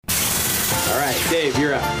right, Dave,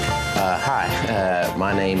 you're up. Hi,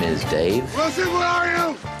 my name is Dave. Wilson, where are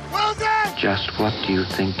you? Wilson! Just what do you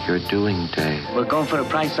think you're doing, Dave? We're going for the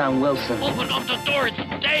price on Wilson. Open up the door,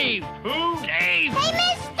 it's Dave. Who? Dave.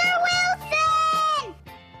 Hey, Mr. Wilson!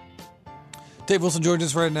 Dave Wilson joins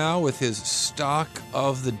us right now with his stock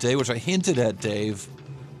of the day, which I hinted at, Dave,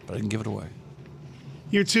 but I didn't give it away.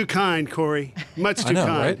 You're too kind, Corey. Much too I know,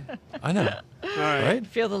 kind. right? I know. All right. Right?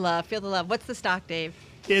 Feel the love. Feel the love. What's the stock, Dave?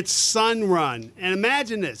 It's Sunrun. And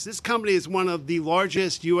imagine this. This company is one of the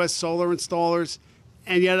largest U.S. solar installers,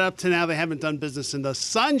 and yet up to now they haven't done business in the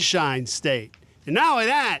Sunshine State. And not only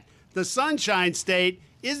that, the Sunshine State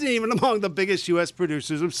isn't even among the biggest U.S.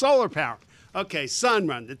 producers of solar power. Okay,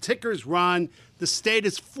 Sunrun. The ticker's run. The state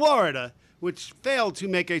is Florida, which failed to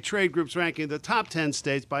make a trade group's ranking of the top 10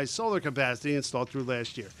 states by solar capacity installed through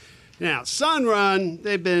last year. Now, Sunrun,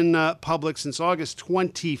 they've been public since August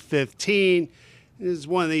 2015. This is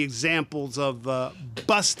one of the examples of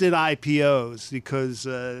busted IPOs because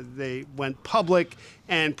they went public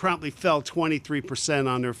and promptly fell 23%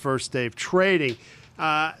 on their first day of trading.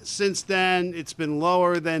 Since then, it's been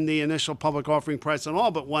lower than the initial public offering price on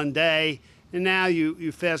all but one day. And now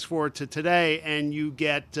you fast forward to today and you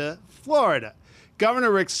get Florida.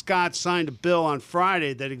 Governor Rick Scott signed a bill on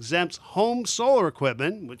Friday that exempts home solar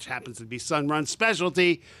equipment, which happens to be Sunrun's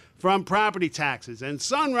specialty, from property taxes. And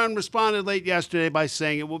Sunrun responded late yesterday by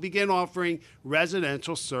saying it will begin offering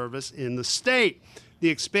residential service in the state. The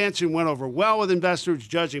expansion went over well with investors,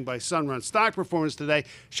 judging by Sunrun's stock performance today.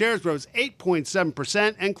 Shares rose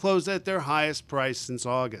 8.7% and closed at their highest price since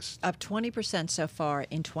August. Up 20% so far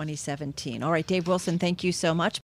in 2017. All right, Dave Wilson, thank you so much.